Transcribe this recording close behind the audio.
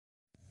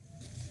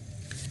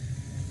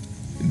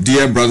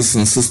Dear brothers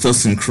and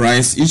sisters in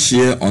Christ, each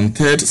year on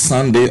 3rd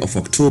Sunday of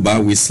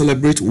October, we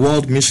celebrate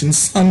World Mission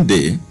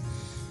Sunday.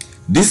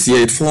 This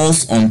year it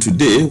falls on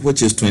today,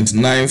 which is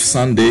 29th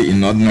Sunday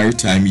in Ordinary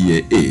Time,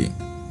 Year A.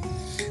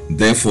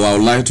 Therefore, I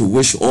would like to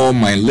wish all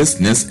my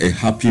listeners a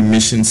happy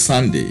Mission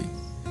Sunday.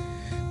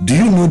 Do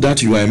you know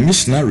that you are a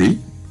missionary?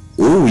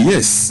 Oh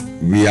yes,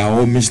 we are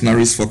all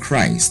missionaries for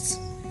Christ.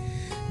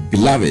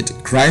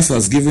 Beloved, Christ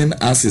has given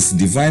us his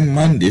divine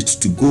mandate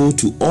to go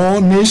to all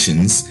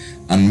nations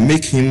and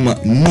make him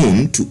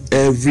known to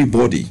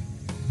everybody,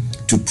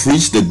 to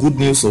preach the good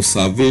news of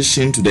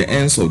salvation to the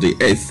ends of the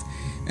earth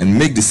and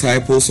make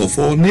disciples of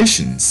all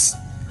nations.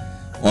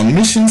 On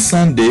Mission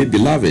Sunday,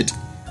 beloved,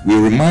 we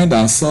remind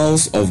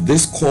ourselves of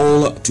this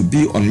call to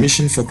be on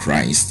mission for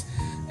Christ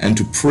and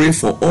to pray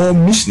for all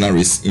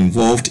missionaries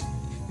involved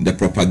in the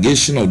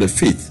propagation of the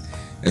faith,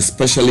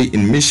 especially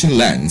in mission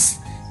lands,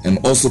 and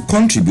also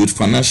contribute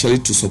financially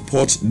to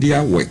support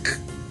their work.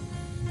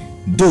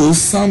 Though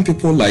some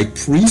people like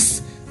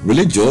priests,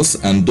 religious,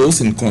 and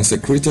those in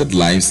consecrated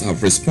lives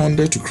have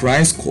responded to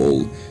Christ's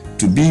call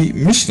to be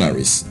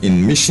missionaries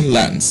in mission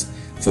lands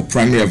for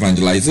primary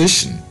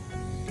evangelization,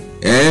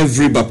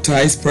 every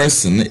baptized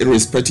person,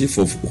 irrespective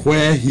of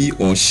where he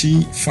or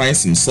she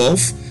finds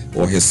himself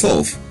or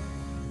herself,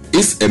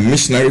 is a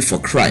missionary for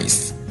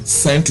Christ,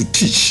 sent to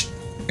teach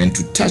and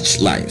to touch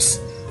lives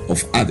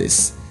of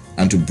others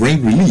and to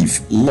bring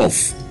relief,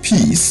 love,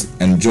 peace,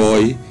 and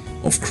joy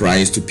of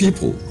Christ to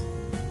people.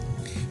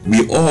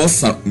 We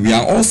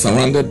are all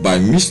surrounded by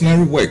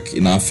missionary work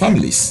in our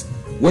families,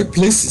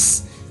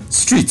 workplaces,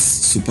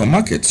 streets,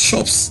 supermarkets,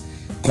 shops,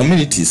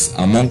 communities,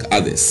 among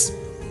others.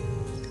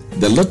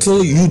 The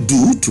little you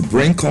do to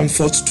bring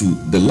comfort to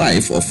the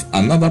life of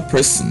another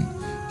person,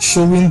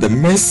 showing the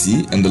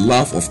mercy and the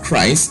love of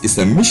Christ, is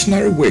a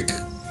missionary work,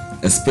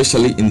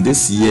 especially in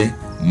this year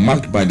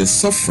marked by the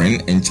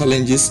suffering and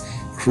challenges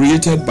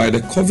created by the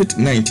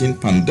COVID-19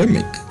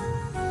 pandemic.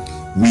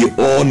 We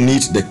all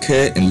need the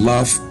care and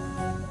love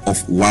of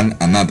one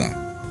another.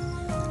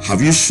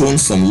 Have you shown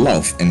some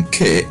love and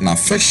care and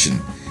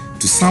affection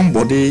to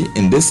somebody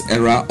in this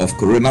era of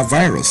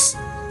coronavirus?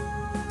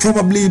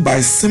 Probably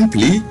by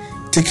simply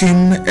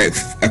taking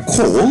a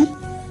call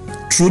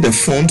through the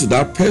phone to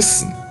that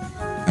person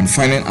and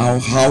finding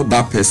out how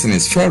that person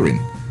is faring,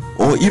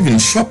 or even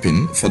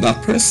shopping for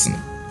that person.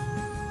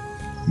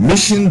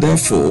 Mission,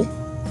 therefore,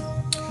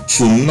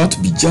 should not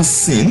be just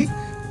seen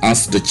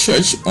as the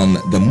church on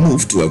the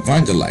move to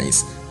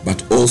evangelize,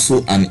 but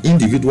also an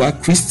individual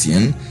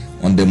Christian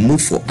on the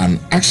move for an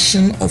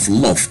action of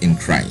love in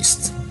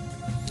Christ.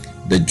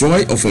 The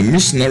joy of a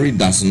missionary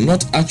does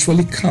not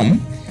actually come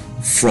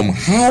from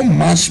how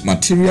much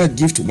material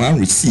gift one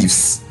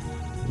receives.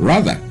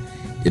 Rather,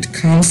 it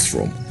comes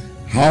from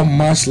how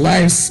much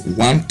lives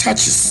one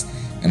touches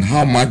and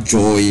how much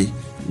joy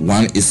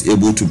one is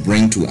able to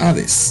bring to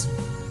others.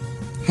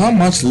 How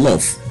much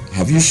love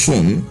have you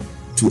shown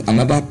to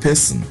another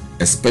person,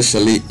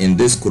 especially in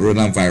this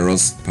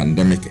coronavirus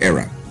pandemic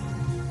era?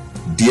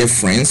 Dear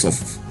friends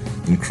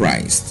in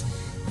Christ,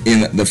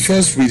 in the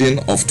first reading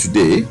of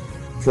today,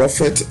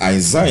 Prophet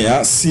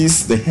Isaiah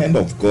sees the hand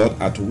of God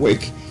at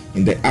work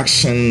in the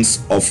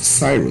actions of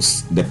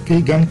Cyrus, the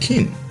pagan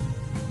king.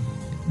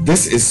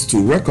 This is to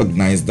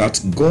recognize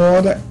that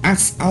God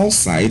acts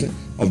outside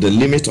of the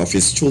limit of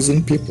his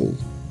chosen people.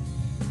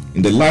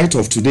 In the light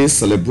of today's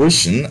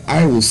celebration,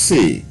 I will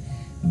say,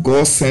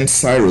 God sent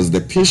Cyrus the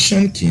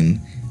Persian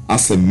king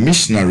as a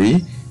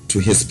missionary to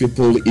his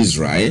people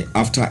Israel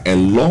after a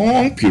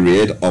long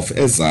period of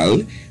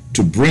exile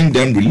to bring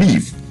them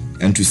relief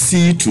and to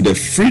see to the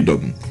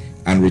freedom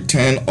and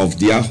return of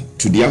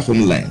to their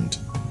homeland.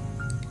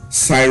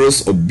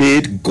 Cyrus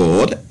obeyed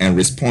God and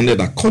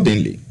responded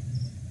accordingly.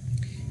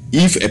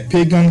 If a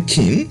pagan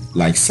king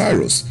like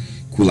Cyrus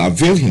could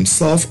avail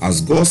himself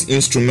as God's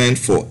instrument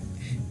for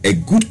a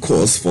good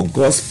cause for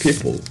God's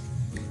people,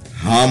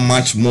 how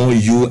much more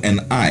you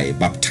and I,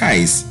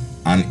 baptized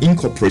and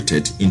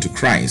incorporated into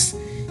Christ,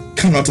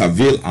 cannot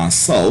avail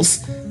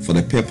ourselves for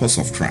the purpose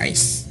of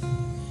Christ.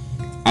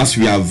 As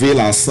we avail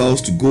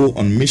ourselves to go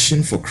on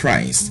mission for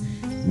Christ,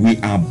 we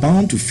are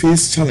bound to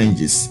face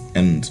challenges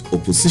and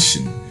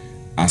opposition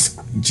as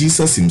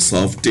Jesus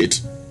himself did.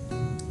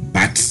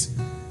 But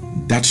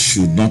that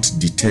should not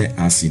deter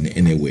us in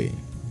any way.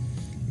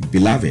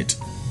 Beloved,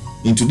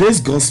 in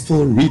today's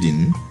gospel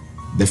reading,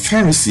 the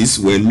Pharisees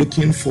were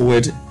looking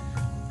forward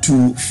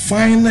to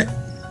find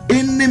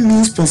any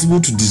means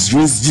possible to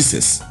disgrace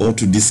Jesus or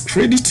to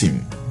discredit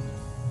him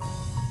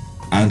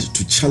and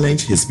to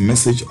challenge his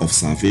message of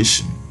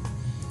salvation.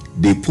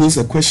 They posed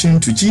a question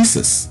to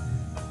Jesus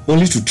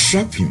only to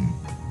trap him.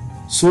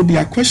 So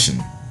their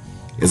question,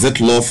 is it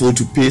lawful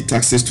to pay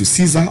taxes to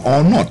Caesar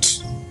or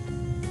not?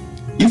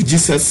 If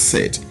Jesus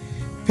said,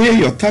 pay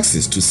your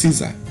taxes to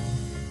Caesar,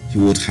 he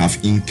would have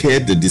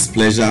incurred the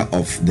displeasure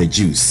of the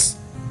Jews.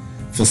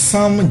 For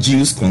some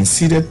Jews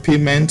considered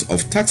payment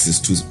of taxes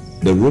to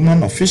the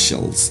Roman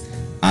officials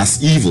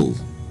as evil.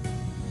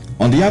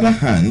 On the other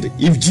hand,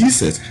 if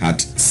Jesus had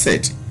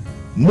said,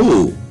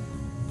 no,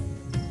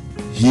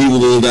 he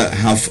would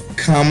have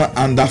come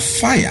under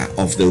fire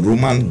of the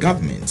Roman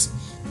government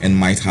and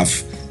might have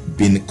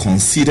been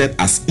considered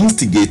as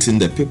instigating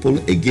the people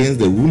against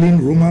the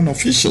ruling Roman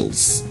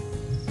officials.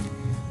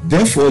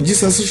 Therefore,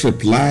 Jesus'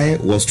 reply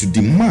was to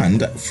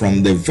demand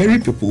from the very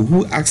people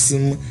who asked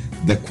him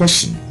the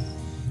question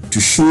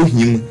to show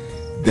him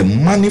the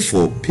money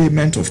for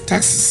payment of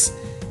taxes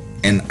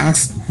and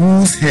ask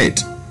whose head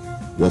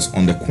was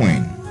on the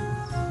coin.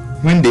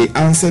 When they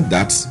answered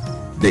that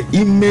the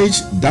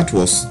image that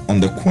was on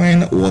the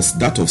coin was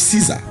that of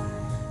Caesar,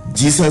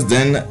 Jesus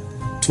then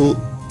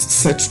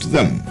said to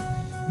them,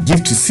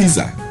 "Give to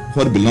Caesar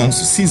what belongs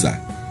to Caesar,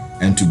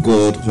 and to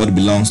God what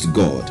belongs to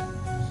God."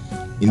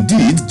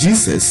 Indeed,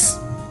 Jesus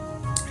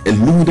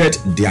eluded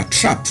their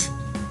trap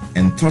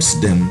and taught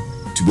them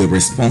to be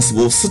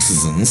responsible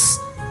citizens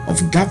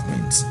of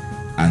government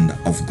and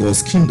of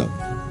God's kingdom.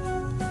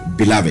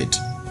 Beloved,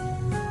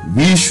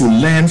 we should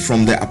learn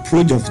from the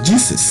approach of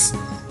Jesus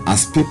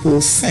as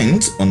people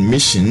sent on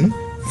mission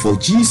for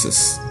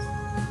Jesus.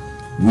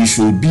 We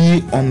should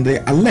be on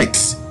the alert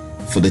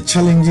for the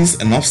challenges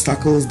and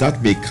obstacles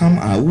that may come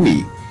our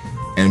way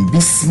and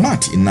be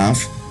smart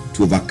enough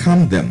to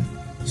overcome them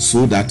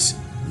so that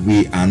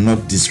we are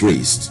not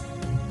disgraced.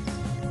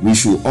 We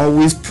should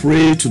always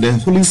pray to the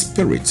Holy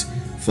Spirit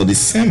for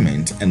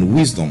discernment and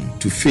wisdom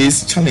to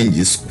face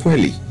challenges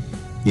squarely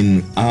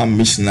in our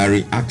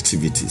missionary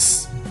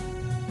activities.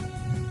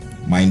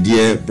 My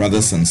dear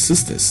brothers and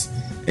sisters,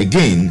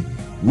 again,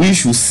 we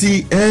should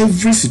see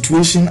every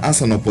situation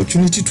as an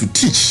opportunity to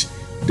teach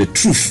the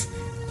truth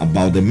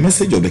about the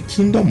message of the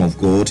kingdom of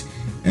God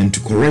and to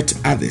correct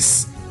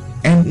others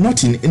and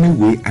not in any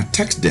way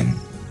attack them.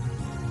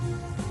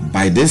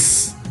 By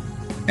this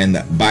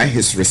and by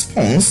his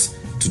response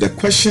to the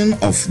question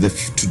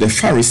to the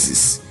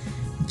Pharisees,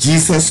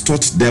 Jesus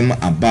taught them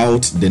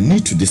about the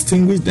need to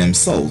distinguish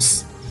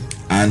themselves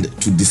and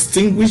to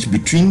distinguish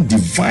between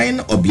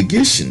divine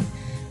obligation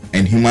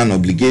and human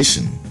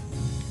obligation,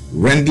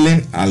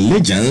 rendering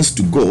allegiance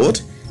to God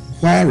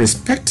while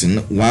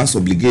respecting one's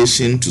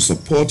obligation to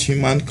support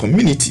human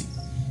community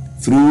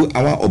through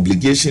our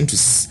obligation to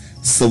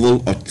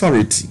civil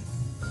authority.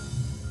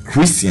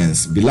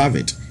 Christians,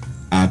 beloved,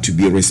 are to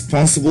be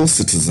responsible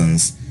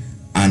citizens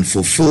and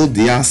fulfill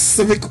their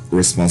civic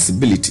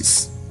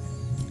responsibilities.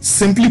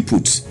 Simply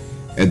put,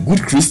 a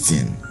good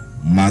Christian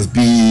must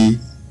be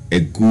a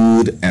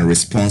good and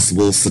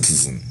responsible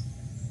citizen.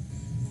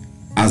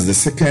 As the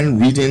second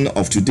reading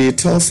of today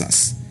tells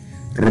us,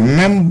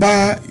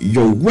 remember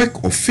your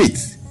work of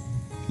faith,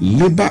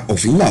 labor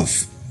of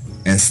love,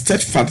 and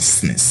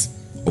steadfastness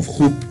of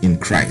hope in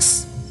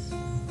Christ.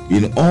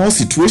 In all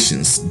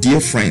situations, dear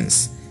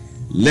friends,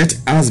 let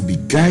us be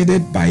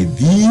guided by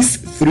these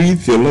three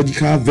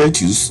theological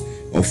virtues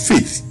of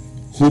faith,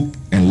 hope,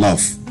 and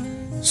love,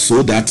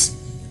 so that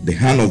the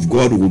hand of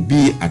God will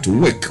be at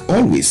work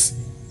always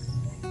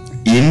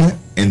in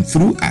and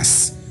through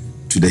us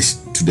to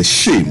the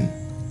shame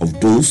of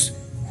those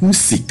who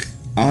seek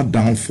our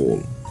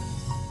downfall.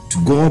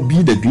 To God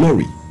be the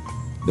glory,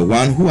 the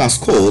one who has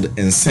called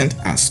and sent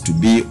us to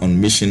be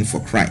on mission for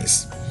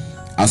Christ.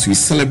 As we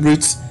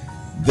celebrate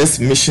this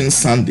Mission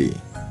Sunday,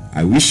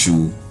 I wish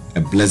you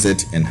a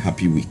blessed and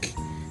happy week.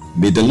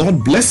 May the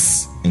Lord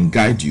bless and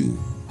guide you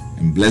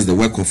and bless the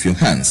work of your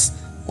hands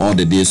all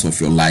the days of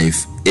your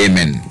life.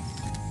 Amen.